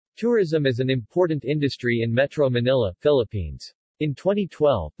Tourism is an important industry in Metro Manila, Philippines. In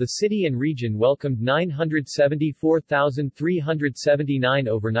 2012, the city and region welcomed 974,379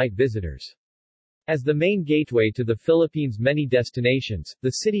 overnight visitors. As the main gateway to the Philippines' many destinations, the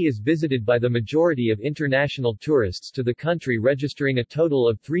city is visited by the majority of international tourists to the country, registering a total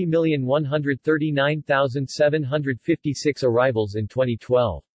of 3,139,756 arrivals in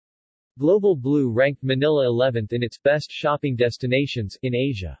 2012. Global Blue ranked Manila 11th in its best shopping destinations in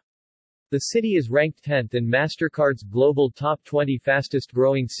Asia. The city is ranked 10th in MasterCard's Global Top 20 Fastest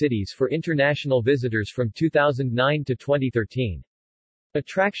Growing Cities for international visitors from 2009 to 2013.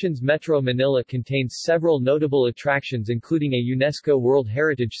 Attractions. Metro Manila contains several notable attractions, including a UNESCO World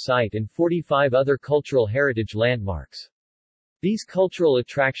Heritage Site and 45 other cultural heritage landmarks. These cultural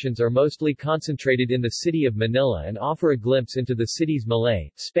attractions are mostly concentrated in the city of Manila and offer a glimpse into the city's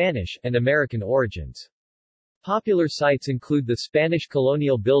Malay, Spanish, and American origins. Popular sites include the Spanish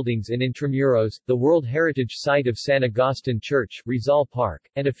colonial buildings in Intramuros, the World Heritage Site of San Agustin Church, Rizal Park,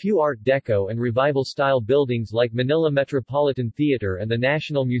 and a few Art Deco and Revival-style buildings like Manila Metropolitan Theater and the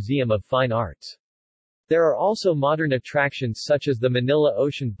National Museum of Fine Arts. There are also modern attractions such as the Manila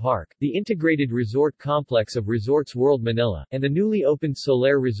Ocean Park, the integrated resort complex of Resorts World Manila, and the newly opened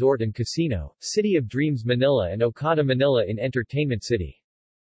Solaire Resort and Casino, City of Dreams Manila and Okada Manila in Entertainment City.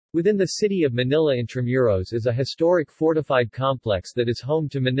 Within the city of Manila, Intramuros is a historic fortified complex that is home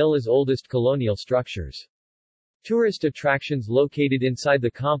to Manila's oldest colonial structures. Tourist attractions located inside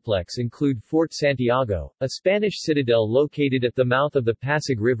the complex include Fort Santiago, a Spanish citadel located at the mouth of the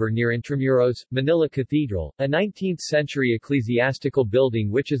Pasig River near Intramuros, Manila Cathedral, a 19th-century ecclesiastical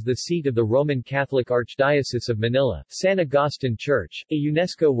building which is the seat of the Roman Catholic Archdiocese of Manila, San Agustin Church, a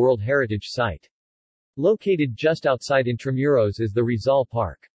UNESCO World Heritage Site. Located just outside Intramuros is the Rizal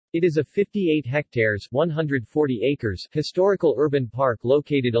Park. It is a 58 hectares 140 acres historical urban park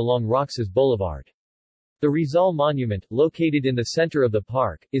located along Roxas Boulevard. The Rizal Monument, located in the center of the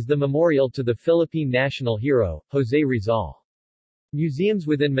park, is the memorial to the Philippine national hero, Jose Rizal. Museums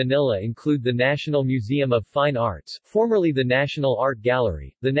within Manila include the National Museum of Fine Arts, formerly the National Art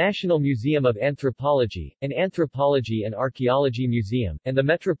Gallery, the National Museum of Anthropology, an Anthropology and Archaeology Museum, and the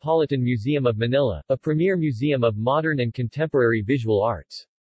Metropolitan Museum of Manila, a premier museum of modern and contemporary visual arts.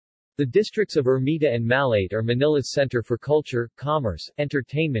 The districts of Ermita and Malate are Manila's center for culture, commerce,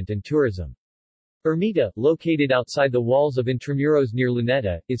 entertainment and tourism. Ermita, located outside the walls of Intramuros near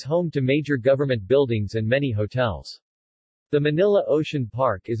Luneta, is home to major government buildings and many hotels. The Manila Ocean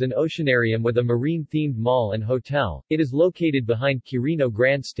Park is an oceanarium with a marine-themed mall and hotel. It is located behind Quirino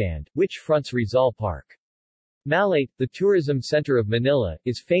Grandstand, which fronts Rizal Park. Malate, the tourism center of Manila,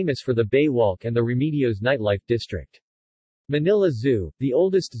 is famous for the Baywalk and the Remedios nightlife district. Manila Zoo, the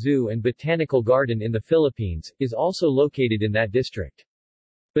oldest zoo and botanical garden in the Philippines, is also located in that district.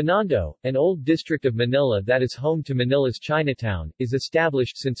 Binondo, an old district of Manila that is home to Manila's Chinatown, is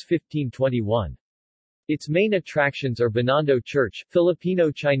established since 1521. Its main attractions are Binondo Church,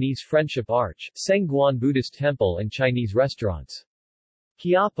 Filipino-Chinese Friendship Arch, Sengguan Buddhist Temple and Chinese restaurants.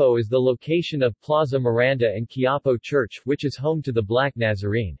 Quiapo is the location of Plaza Miranda and Quiapo Church, which is home to the Black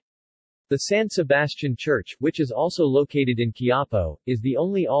Nazarene. The San Sebastian Church, which is also located in Quiapo, is the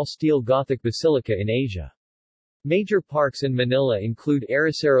only all-steel Gothic basilica in Asia. Major parks in Manila include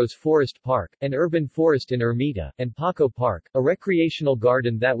Ericeros Forest Park, an urban forest in Ermita, and Paco Park, a recreational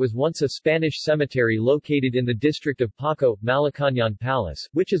garden that was once a Spanish cemetery located in the district of Paco. Malacañang Palace,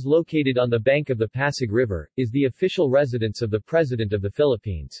 which is located on the bank of the Pasig River, is the official residence of the President of the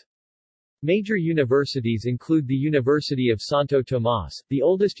Philippines. Major universities include the University of Santo Tomas, the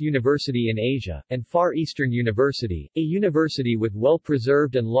oldest university in Asia, and Far Eastern University, a university with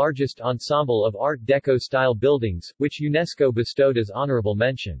well-preserved and largest ensemble of Art Deco-style buildings, which UNESCO bestowed as honorable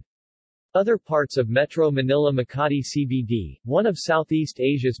mention. Other parts of Metro Manila. Makati CBD, one of Southeast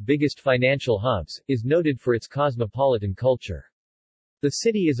Asia's biggest financial hubs, is noted for its cosmopolitan culture. The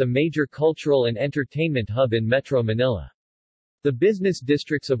city is a major cultural and entertainment hub in Metro Manila. The business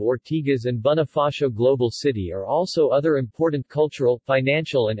districts of Ortigas and Bonifacio Global City are also other important cultural,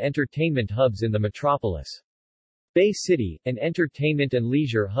 financial and entertainment hubs in the metropolis. Bay City, an entertainment and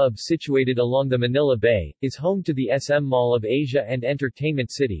leisure hub situated along the Manila Bay, is home to the SM Mall of Asia and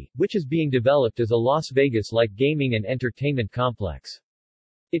Entertainment City, which is being developed as a Las Vegas-like gaming and entertainment complex.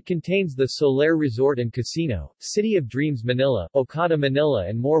 It contains the Solaire Resort and Casino, City of Dreams Manila, Okada Manila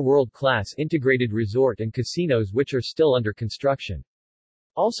and more world-class integrated resort and casinos which are still under construction.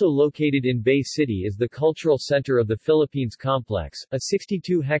 Also located in Bay City is the Cultural Center of the Philippines Complex, a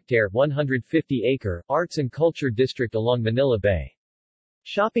 62-hectare 150-acre arts and culture district along Manila Bay.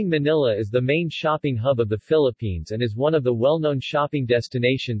 Shopping Manila is the main shopping hub of the Philippines and is one of the well-known shopping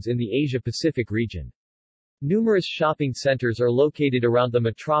destinations in the Asia-Pacific region. Numerous shopping centers are located around the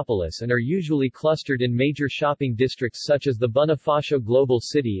metropolis and are usually clustered in major shopping districts such as the Bonifacio Global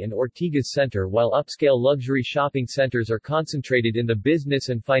City and Ortigas Center, while upscale luxury shopping centers are concentrated in the business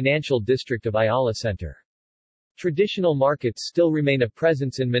and financial district of Ayala Center. Traditional markets still remain a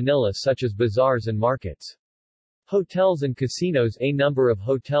presence in Manila, such as bazaars and markets. Hotels and casinos. A number of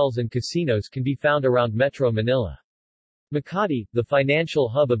hotels and casinos can be found around Metro Manila. Makati, the financial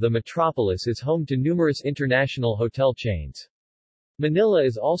hub of the metropolis, is home to numerous international hotel chains. Manila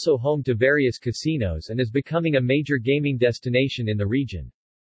is also home to various casinos and is becoming a major gaming destination in the region.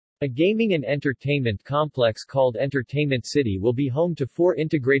 A gaming and entertainment complex called Entertainment City will be home to 4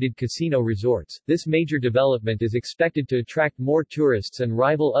 integrated casino resorts. This major development is expected to attract more tourists and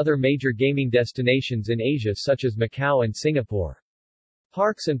rival other major gaming destinations in Asia such as Macau and Singapore.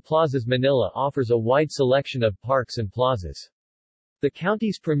 Parks and Plazas. Manila offers a wide selection of parks and plazas. The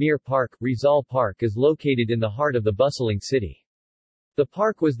county's premier park, Rizal Park, is located in the heart of the bustling city. The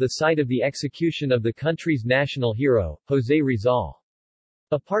park was the site of the execution of the country's national hero, José Rizal.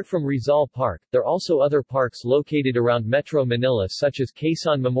 Apart from Rizal Park, there are also other parks located around Metro Manila such as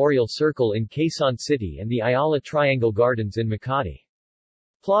Quezon Memorial Circle in Quezon City and the Ayala Triangle Gardens in Makati.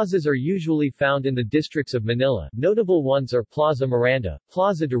 Plazas are usually found in the districts of Manila. Notable ones are Plaza Miranda,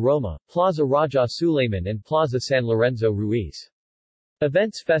 Plaza de Roma, Plaza Raja Suleiman and Plaza San Lorenzo Ruiz.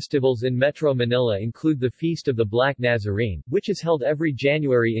 Events. Festivals in Metro Manila include the Feast of the Black Nazarene, which is held every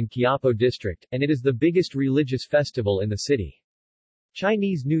January in Quiapo District, and it is the biggest religious festival in the city.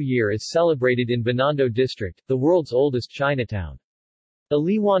 Chinese New Year is celebrated in Binondo District, the world's oldest Chinatown.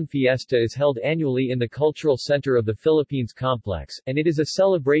 Aliwan Fiesta is held annually in the Cultural Center of the Philippines Complex, and it is a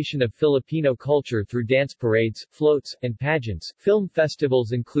celebration of Filipino culture through dance parades, floats, and pageants. Film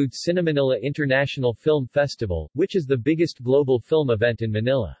festivals include Cinemanila International Film Festival, which is the biggest global film event in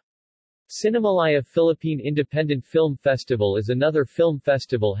Manila. Cinemalaya Philippine Independent Film Festival is another film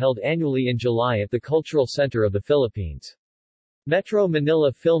festival held annually in July at the Cultural Center of the Philippines. Metro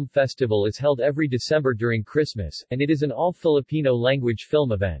Manila Film Festival is held every December during Christmas, and it is an all-Filipino language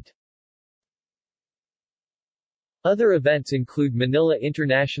film event. Other events include Manila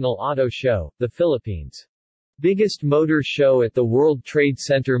International Auto Show, the Philippines' biggest motor show at the World Trade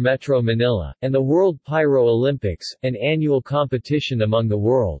Center Metro Manila, and the World Pyro Olympics, an annual competition among the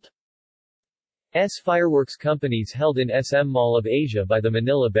world's fireworks companies held in SM Mall of Asia by the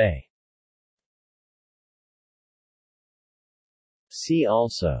Manila Bay. See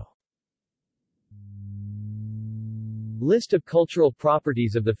also: List of cultural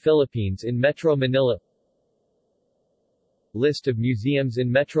properties of the Philippines in Metro Manila, List of museums in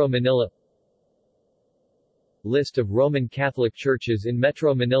Metro Manila, List of Roman Catholic churches in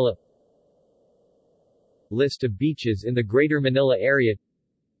Metro Manila, List of beaches in the Greater Manila area,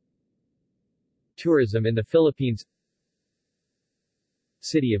 Tourism in the Philippines,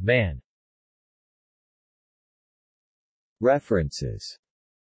 City of Man. References.